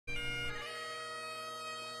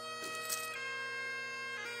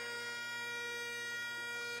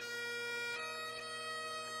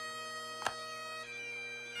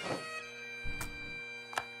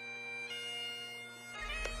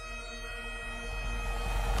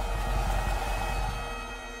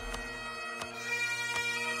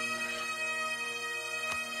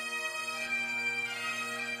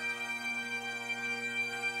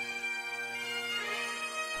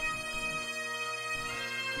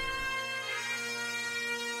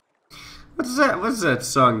What's that? What's that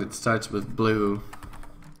song that starts with blue?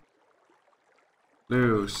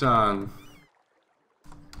 Blue song.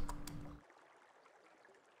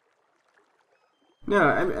 No,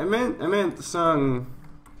 I meant the song.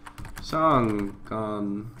 Something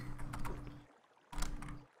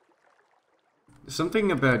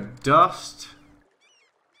about dust.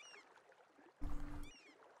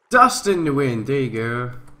 Dust in the wind. There you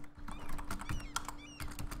go.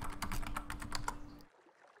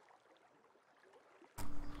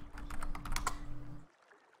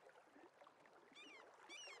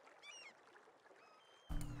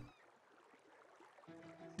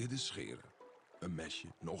 Dit is scheren. Een mesje,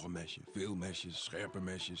 nog een mesje, veel mesjes, scherpe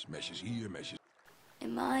mesjes, mesjes hier, mesjes.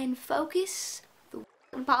 Am I in focus? The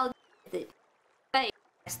apology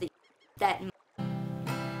that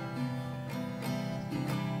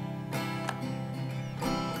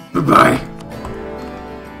Bye-bye.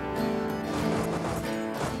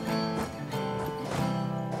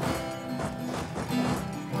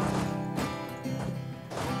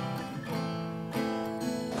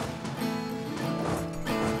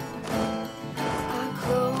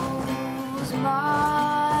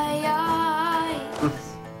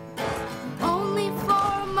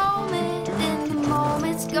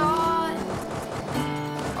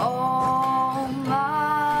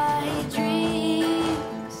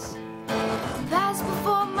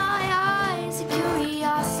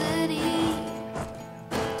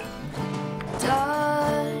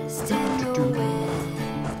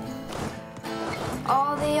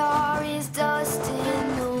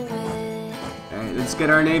 Let's get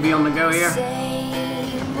our navy on the go here.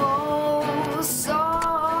 Same old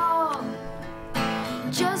song,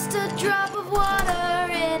 just a drop of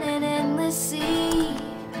water in an endless sea.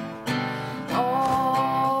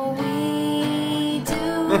 All we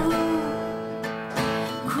do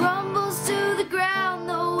crumbles to the ground,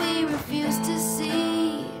 though we refuse to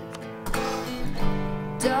see.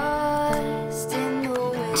 Dust in the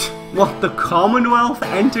wind. What, the Commonwealth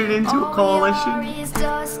entered into a coalition?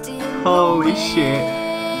 Holy shit.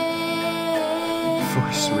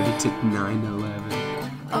 Force rated 9/11.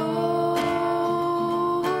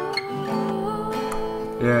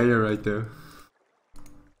 Yeah, you're right though.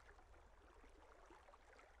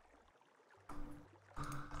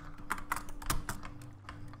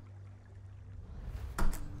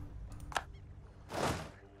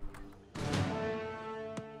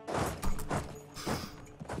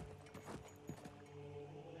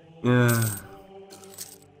 Yeah.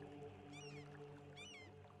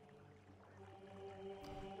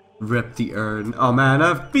 Rip the urn. Oh man,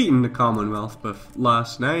 I've beaten the Commonwealth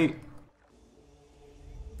last night.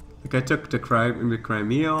 Like I took the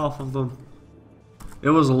Crimea off of them.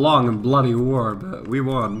 It was a long and bloody war, but we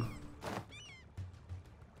won.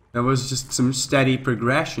 It was just some steady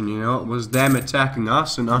progression, you know. It was them attacking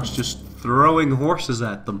us and us just throwing horses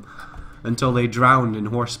at them until they drowned in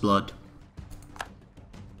horse blood.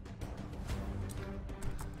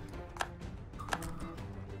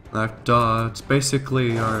 It's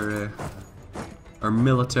basically our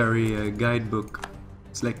military guidebook.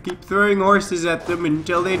 It's like, keep throwing horses at them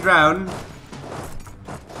until they drown.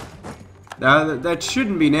 Now that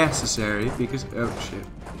shouldn't be necessary because oh shit,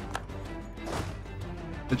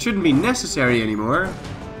 that shouldn't be necessary anymore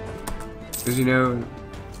because you know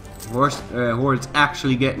hordes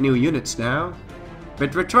actually get new units now.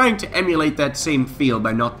 But we're trying to emulate that same feel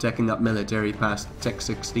by not taking up military past Tech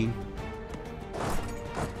 16.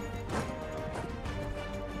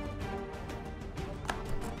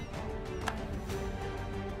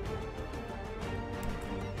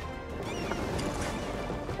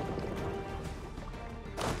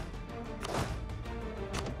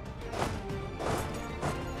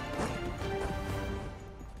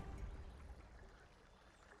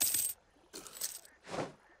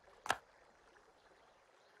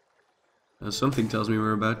 Something tells me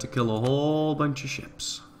we're about to kill a whole bunch of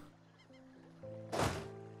ships.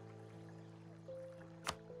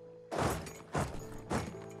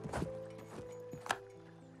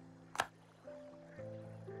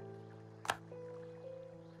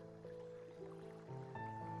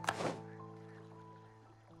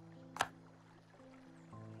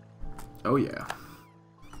 Oh yeah.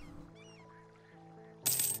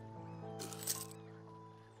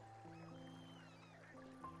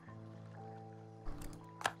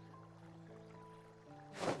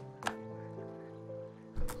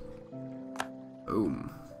 Boom.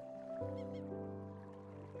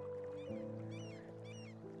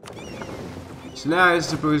 So now I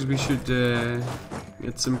suppose we should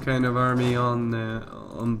get some kind of army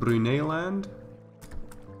on Brunei land.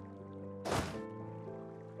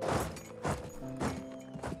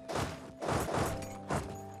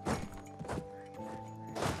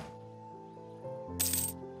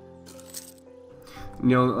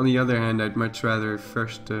 You know, on the other hand, I'd much rather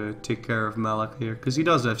first take care of Malak here, because he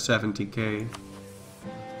does have 70k.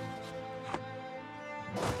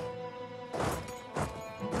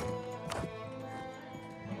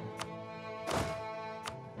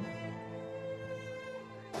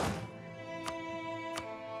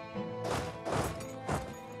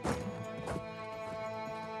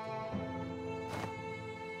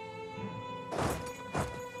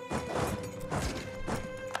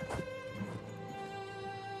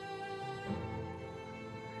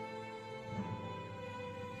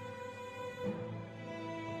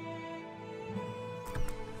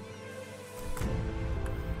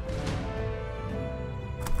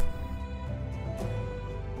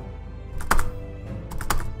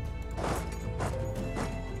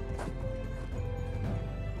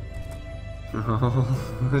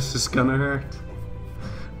 Oh, this is gonna hurt.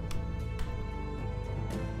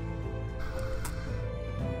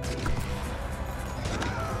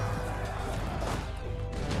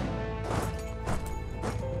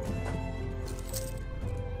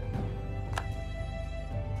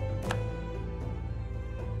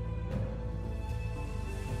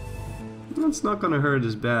 It's not gonna hurt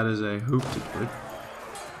as bad as I hoped it would.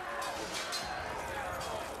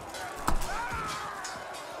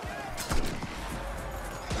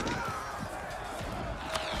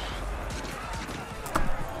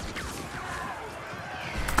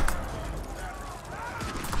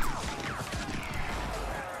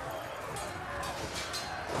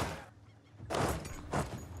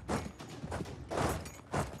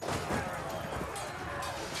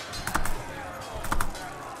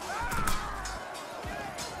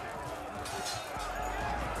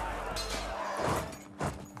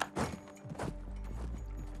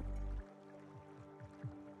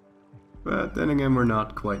 But then again, we're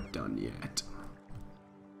not quite done yet.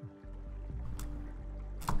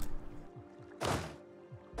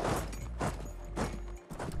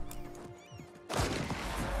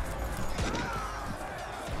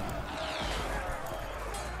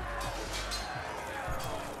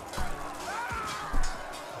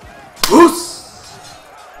 Oos!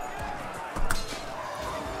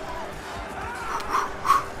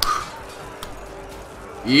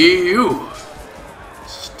 You!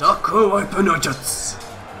 Stucco Weaponojutsu!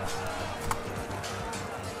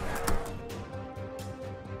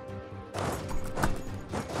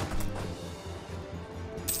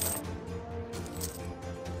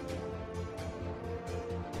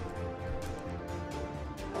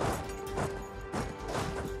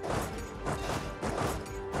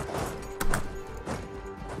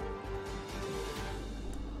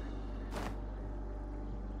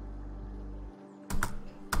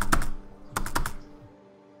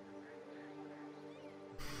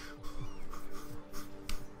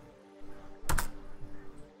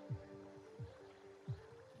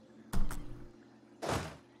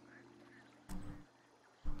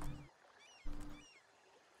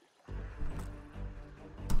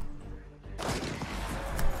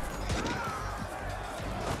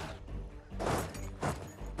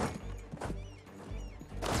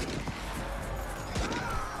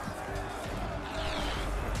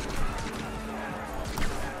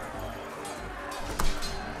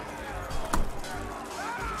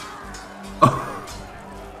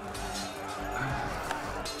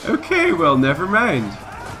 Okay, well, never mind.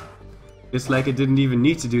 It's like I didn't even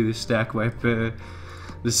need to do the stack wipe, the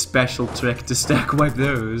special trick to stack wipe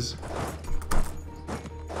those.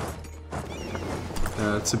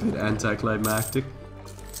 It's a bit anticlimactic.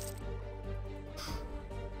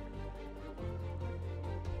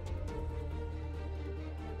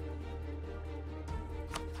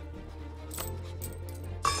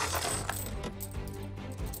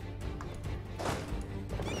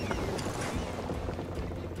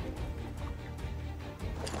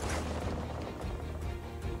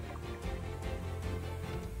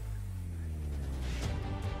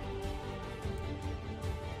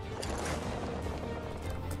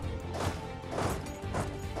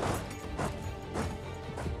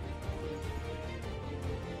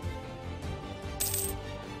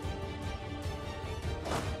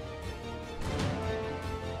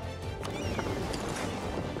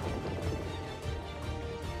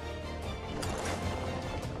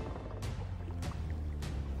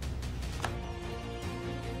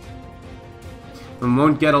 And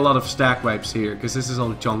won't get a lot of stack wipes here, because this is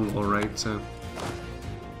all jungle, right? So.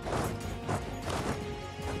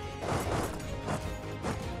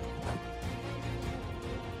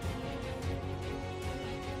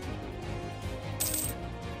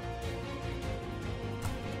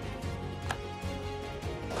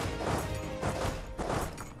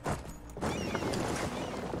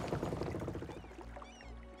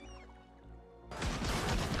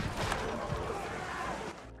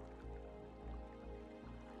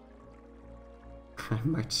 I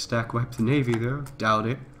might stack wipe the Navy though. Doubt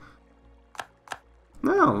it.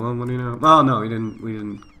 No, well, what do you know? Oh no, we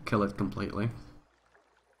didn't kill it completely.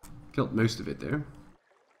 Killed most of it there.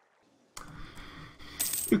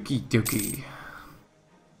 Okie dokie.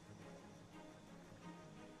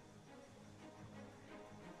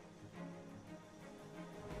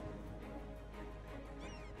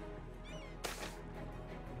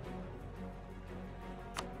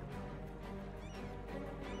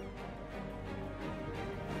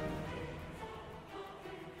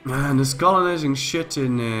 Man, this colonizing shit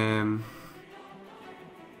in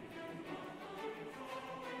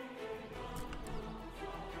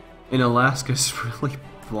Alaska is really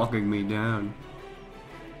bogging me down.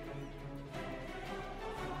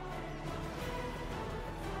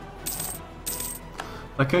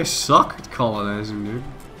 Like, I suck at colonizing, dude.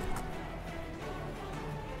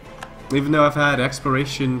 Even though I've had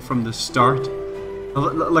exploration from the start.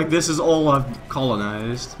 Like, this is all I've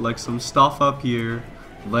colonized. Like, some stuff up here,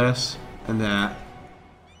 this, and that.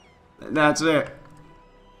 And that's it.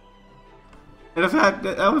 And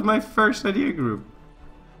that was my first idea group.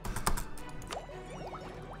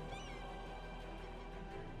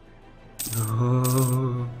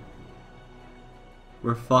 Oh,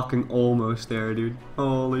 we're fucking almost there, dude.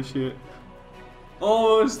 Holy shit.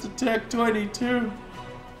 Almost to Tech 22.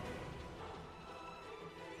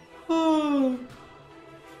 Oh,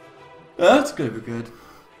 that's gonna be good.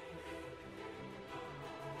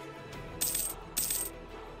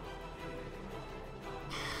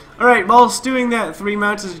 Alright, whilst doing that 3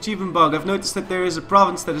 mountains achievement bug, I've noticed that there is a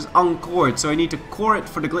province that is uncored, so I need to core it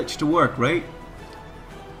for the glitch to work, right?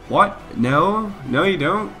 What? No? No, you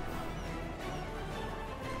don't.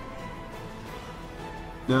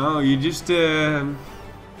 No, you just, in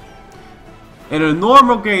a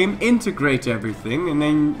normal game, integrate everything, and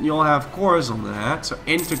then you'll have cores on that, so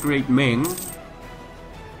integrate Ming.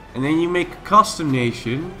 And then you make a custom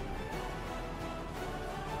nation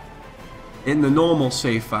in the normal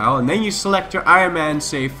save file, and then you select your Iron Man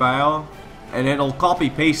save file, and it'll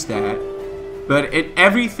copy-paste that. But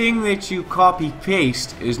everything that you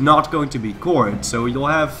copy-paste is not going to be cored, so you'll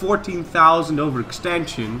have 14,000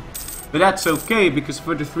 overextension, but that's okay, because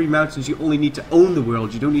for the 3 mountains you only need to own the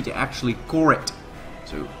world, you don't need to actually core it.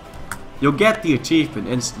 So, you'll get the achievement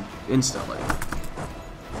instantly.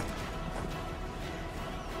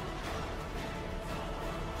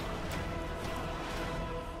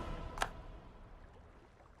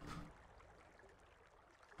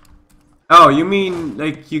 Oh, you mean,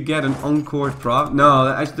 like, you get an uncored prov? No,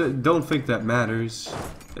 I don't think that matters.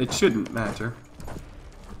 It shouldn't matter.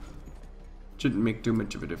 Shouldn't make too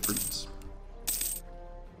much of a difference.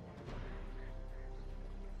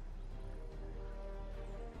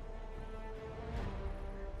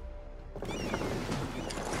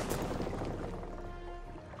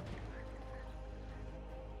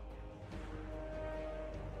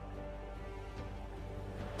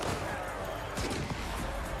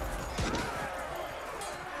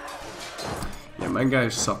 My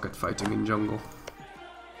guys suck at fighting in jungle.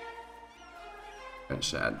 Kinda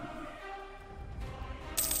sad.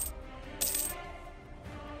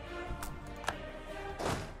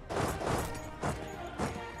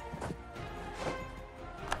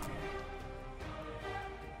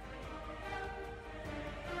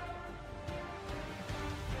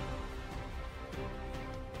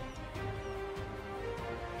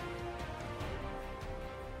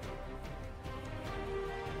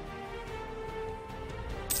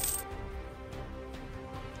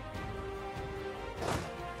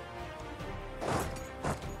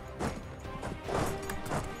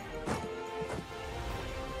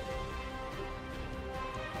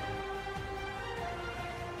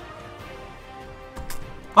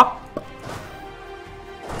 Up.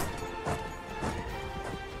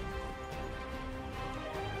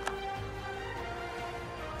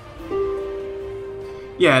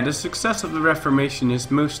 Yeah, the success of the Reformation is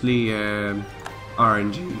mostly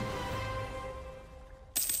RNG.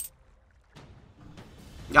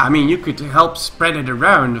 I mean, you could help spread it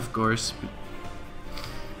around, of course. But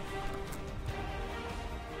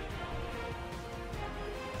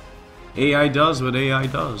AI does what AI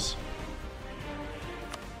does.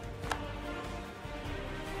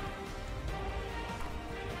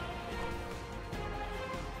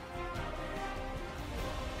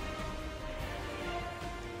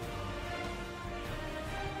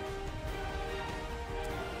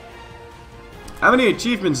 How many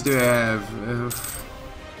achievements do I have?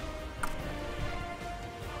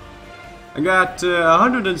 I got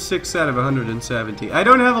 106 out of 170. I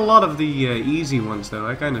don't have a lot of the easy ones though,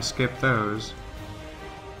 I kinda skipped those.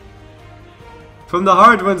 From the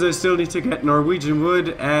hard ones, I still need to get Norwegian wood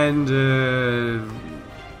and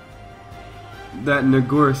that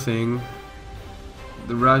Nagur thing.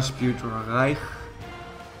 The Rajput Reich.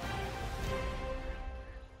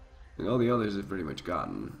 And all the others have pretty much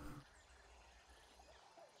gotten.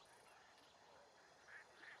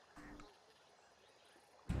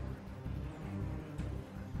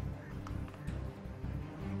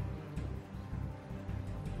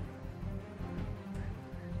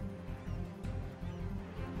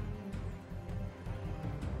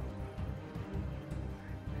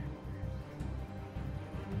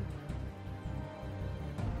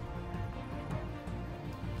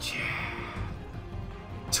 Yeah.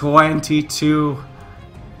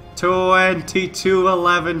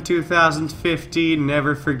 22/11/2015.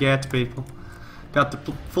 Never forget, people. Got the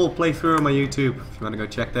full playthrough on my YouTube. If you want to go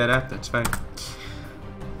check that out, that's fine.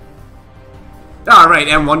 Alright,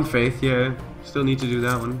 M1 Faith, yeah. Still need to do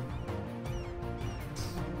that one.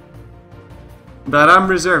 But I'm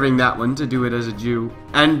reserving that one to do it as a Jew.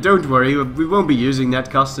 And don't worry, we won't be using that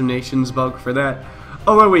custom nations bug for that.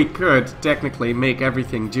 Although we could technically make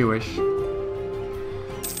everything Jewish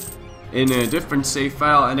in a different save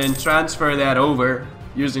file and then transfer that over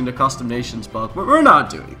using the custom nations bug. But we're not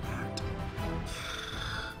doing that.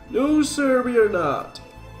 No sir, we are not.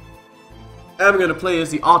 I'm gonna play as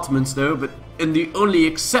the Ottomans though, but in the only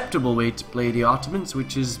acceptable way to play the Ottomans,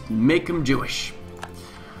 which is make them Jewish.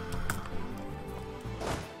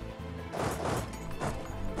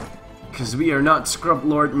 Because we are not Scrub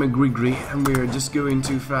Lord McGrigry, and we are just going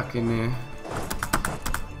to fucking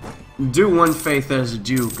do one faith as a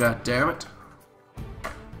Jew, goddammit.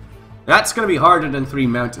 That's gonna be harder than 3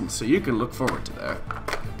 mountains, so you can look forward to that.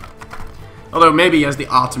 Although maybe as the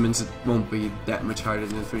Ottomans it won't be that much harder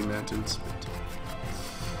than 3 mountains. But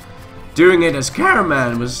doing it as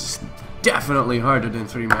Karaman was definitely harder than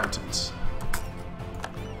 3 mountains.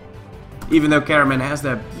 Even though Karaman has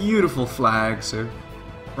that beautiful flag, so...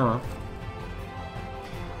 Oh.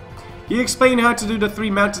 You explain how to do the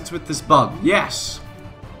 3 mountains with this bug. Yes.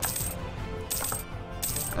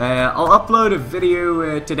 I'll upload a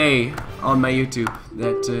video today on my YouTube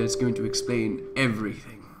that is going to explain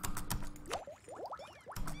everything.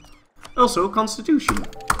 Also, Constitution.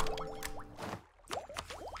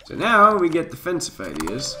 So now we get defensive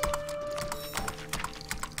ideas.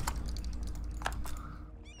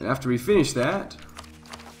 And after we finish that,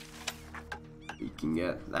 we can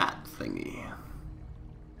get that thingy.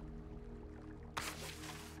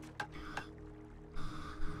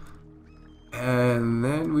 And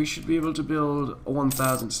then we should be able to build a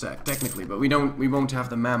 1,000 stack, technically, but we won't have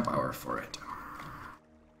the manpower for it.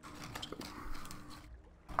 So.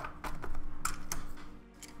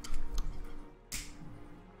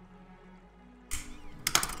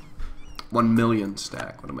 1 million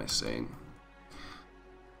stack, what am I saying?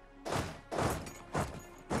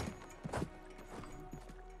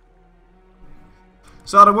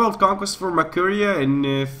 Saw the world conquest for Makuria in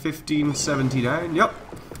 1579. Yep,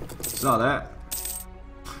 saw that.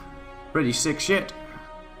 Pretty sick shit.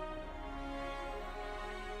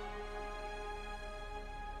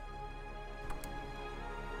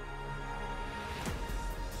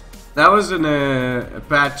 That was in a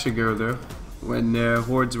patch ago though, when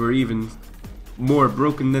hordes were even more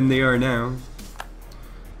broken than they are now.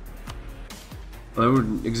 Well, I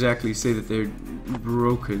wouldn't exactly say that they're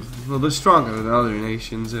broken. Well, they're stronger than other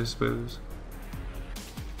nations, I suppose.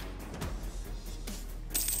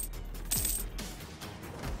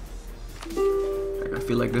 I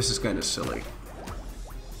feel like this is kind of silly.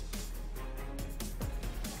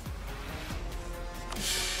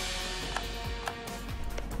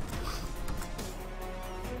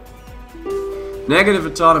 Negative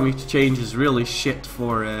autonomy change is really shit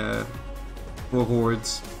for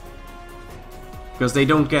hordes. Because they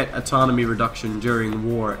don't get autonomy reduction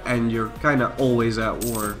during war, and you're kind of always at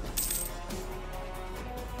war.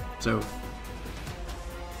 So,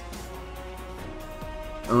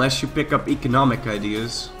 unless you pick up economic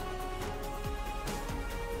ideas,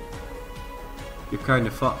 you're kind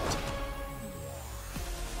of fucked.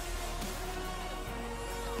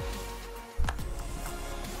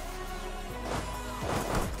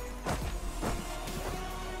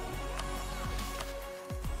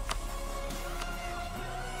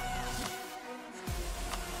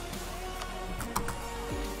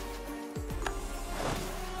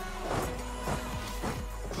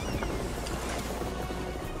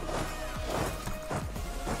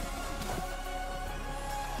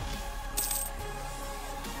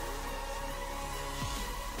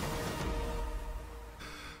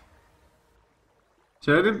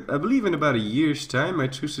 So I believe in about a year's time, my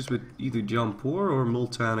truces with either Jampur or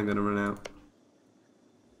Multan are gonna run out.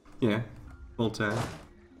 Yeah, full time.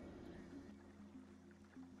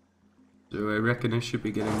 So I reckon I should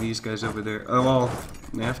be getting these guys over there. Oh well,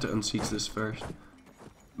 I have to unseat this first.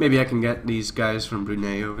 Maybe I can get these guys from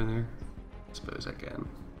Brunei over there. I suppose I can.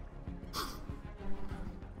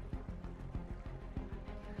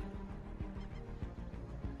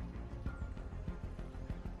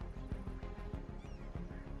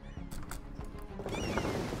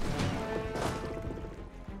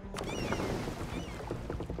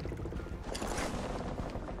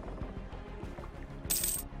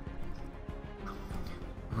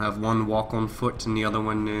 I'll have one walk on foot and the other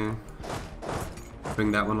one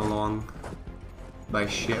bring that one along by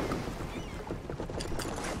ship.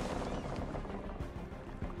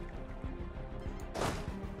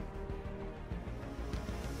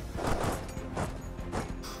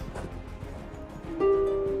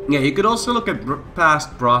 Yeah, you could also look at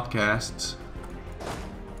past broadcasts.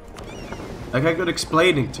 Like I could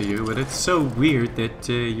explain it to you, but it's so weird that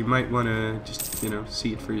you might want to just, you know,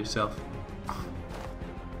 see it for yourself.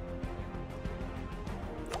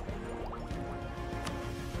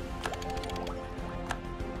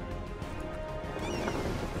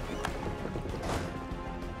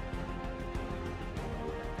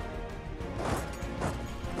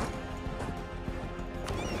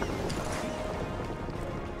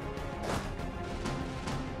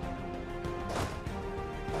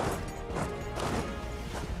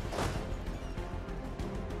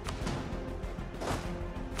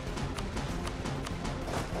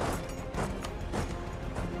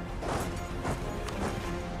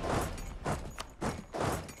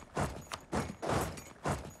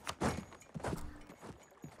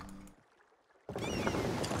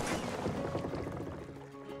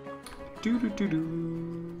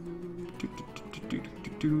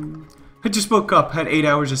 I just woke up, had 8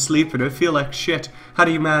 hours of sleep, and I feel like shit. How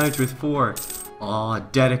do you manage with 4? Aw,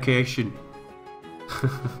 dedication.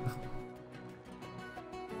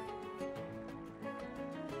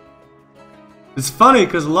 It's funny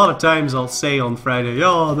because a lot of times I'll say on Friday,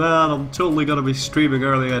 oh man, I'm totally gonna be streaming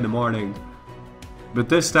early in the morning. But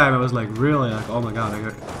this time I was like, really? Like, oh my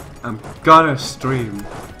god, I'm gonna stream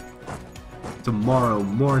tomorrow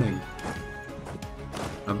morning.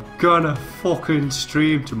 I'm gonna fucking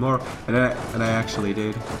stream tomorrow, and I actually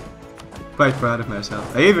did. Quite proud of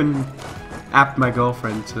myself. I even apped my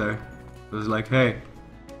girlfriend today. I was like, hey,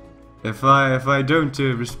 if I don't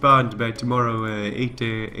respond by tomorrow 8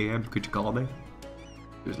 a.m., could you call me?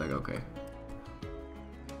 She was like, okay,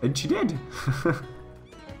 and she did.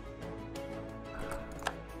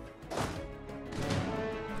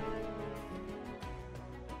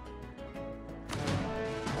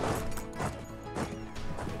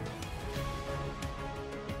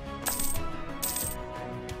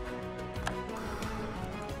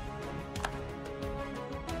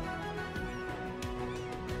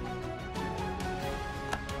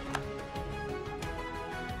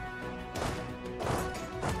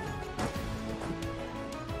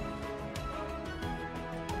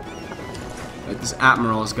 This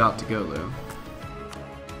admiral has got to go though.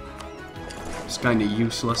 It's kinda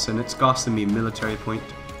useless and it's costing me a military point.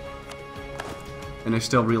 And I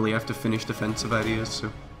still really have to finish defensive ideas,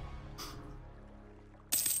 so.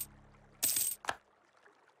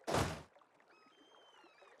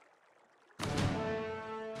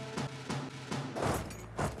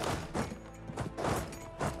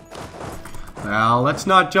 Well, let's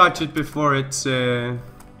not judge it before it's let's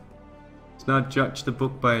not judge the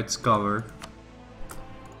book by its cover.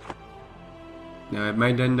 Now, it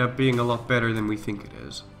might end up being a lot better than we think it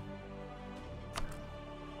is.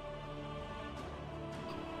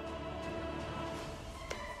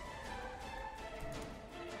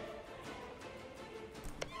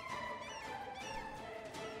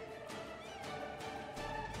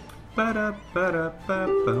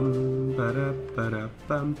 Ba-da-ba-da-ba-bum,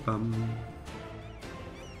 ba-da-ba-da-bum-bum.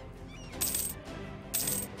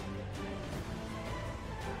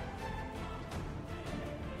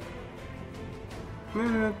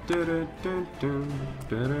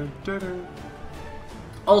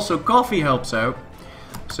 Also, coffee helps out.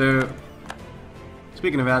 So,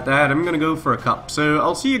 speaking about that, I'm gonna go for a cup. So,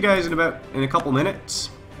 I'll see you guys in a couple minutes.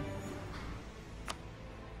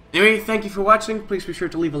 Anyway, thank you for watching. Please be sure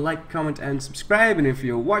to leave a like, comment, and subscribe. And if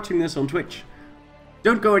you're watching this on Twitch,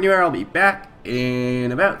 don't go anywhere. I'll be back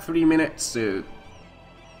in about 3 minutes. So,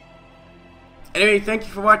 anyway, thank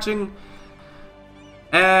you for watching.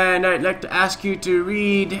 And I'd like to ask you to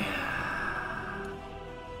read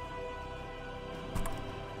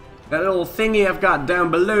that little thingy I've got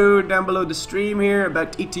down below the stream here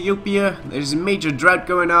about Ethiopia. There's a major drought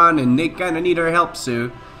going on and they kind of need our help,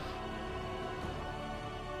 so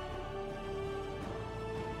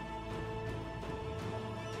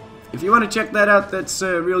if you want to check that out, that's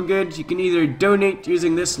real good. You can either donate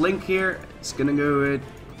using this link here. It's gonna go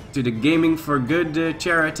to the Gaming for Good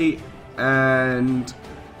charity, and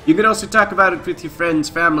you can also talk about it with your friends,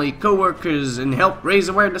 family, co-workers, and help raise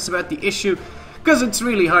awareness about the issue, because it's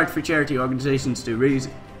really hard for charity organizations to raise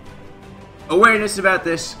awareness about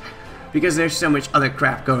this, because there's so much other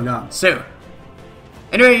crap going on. So,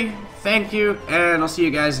 anyway, thank you, and I'll see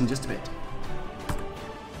you guys in just a bit.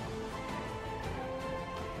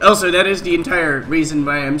 Also, that is the entire reason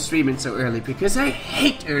why I'm streaming so early, because I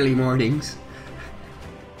hate early mornings.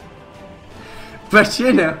 But,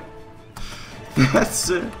 you know,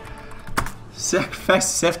 that's,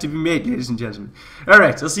 sacrifices have to be made, ladies and gentlemen.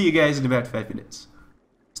 Alright, I'll see you guys in about 5 minutes.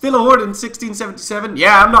 Still a horde in 1677?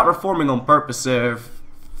 Yeah, I'm not reforming on purpose,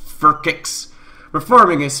 for kicks.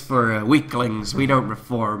 Reforming is for weaklings. We don't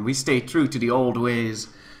reform. We stay true to the old ways.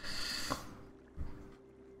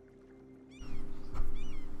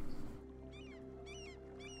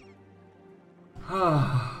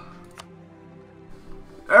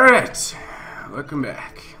 Alright, welcome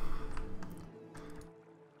back.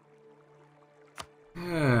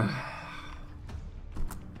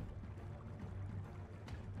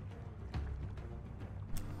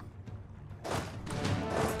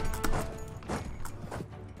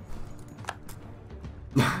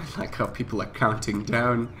 I like how people are counting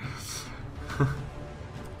down.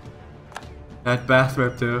 That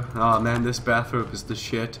bathrobe though. Oh man, this bathrobe is the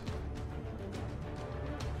shit.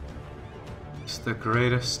 It's the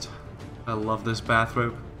greatest. I love this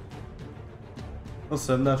bathrobe.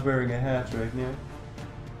 Also, I'm not wearing a hat right now.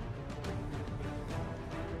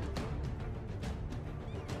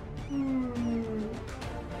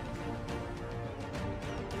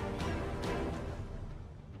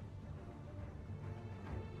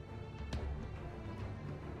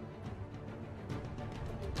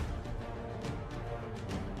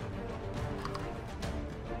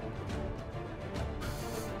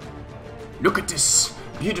 Look at this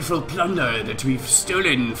beautiful plunder that we've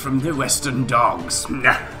stolen from the Western dogs.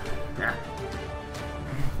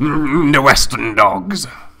 The Western dogs.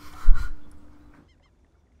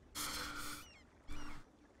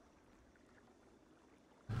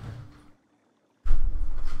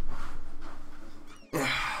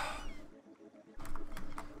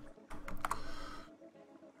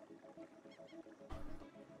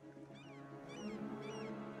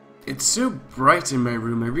 It's so bright in my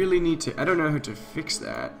room, I really need to... I don't know how to fix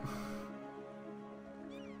that.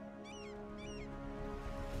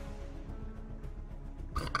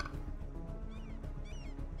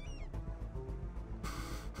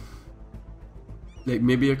 Like,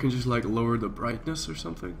 maybe I can just, like, lower the brightness or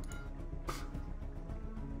something?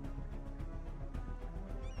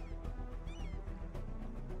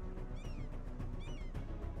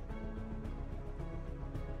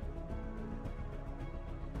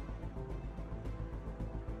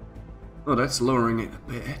 Oh, that's lowering it a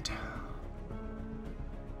bit.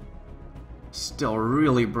 Still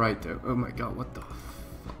really bright though. Oh my god, what the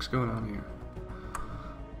fuck's going on here?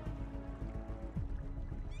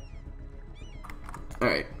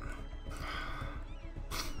 Alright.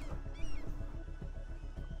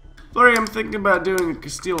 Sorry, I'm thinking about doing a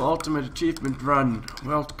Castile Ultimate Achievement run.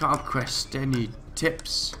 World Conquest. Any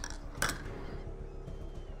tips?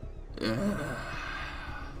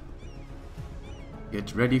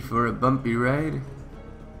 Get ready for a bumpy ride.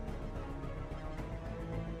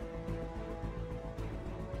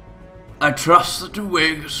 I trust that the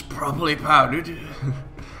wig is properly powdered.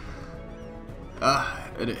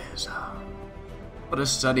 It is. What a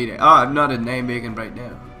sunny day. I'm not in Nijmegen right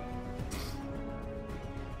now.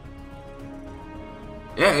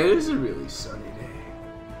 Yeah, it is a really sunny day.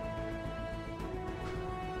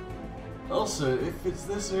 Also, if it's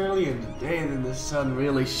this early in the day, then the sun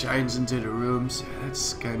really shines into the room, so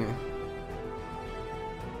that's kind of...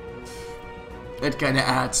 That kind of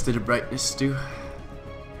adds to the brightness, too.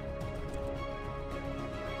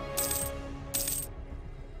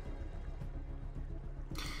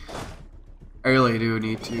 I really do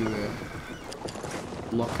need to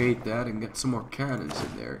blockade that and get some more cannons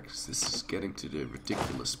in there, because this is getting to the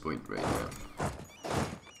ridiculous point right now.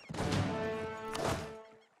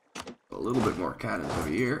 A little bit more cannons over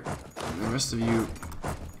here, and the rest of you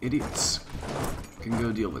idiots can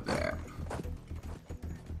go deal with that.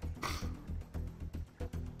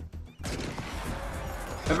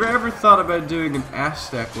 Have you ever thought about doing an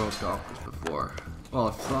Aztec World Conquest before? Well,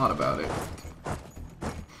 I've thought about it.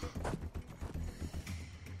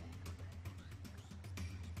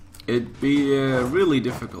 It'd be really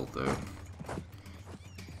difficult though.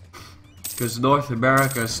 Because North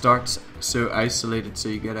America starts so isolated, so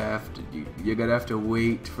you're gonna have to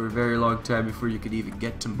wait for a very long time before you can even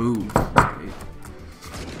get to move. Okay.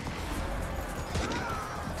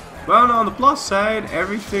 Well, on the plus side,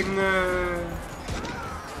 everything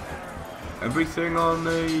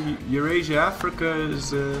on Eurasia, Africa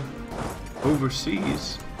is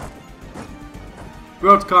overseas.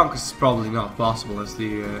 World conquest is probably not possible as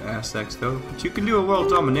the Aztecs, though. But you can do a world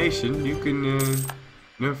domination. You can,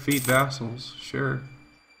 feed vassals, sure.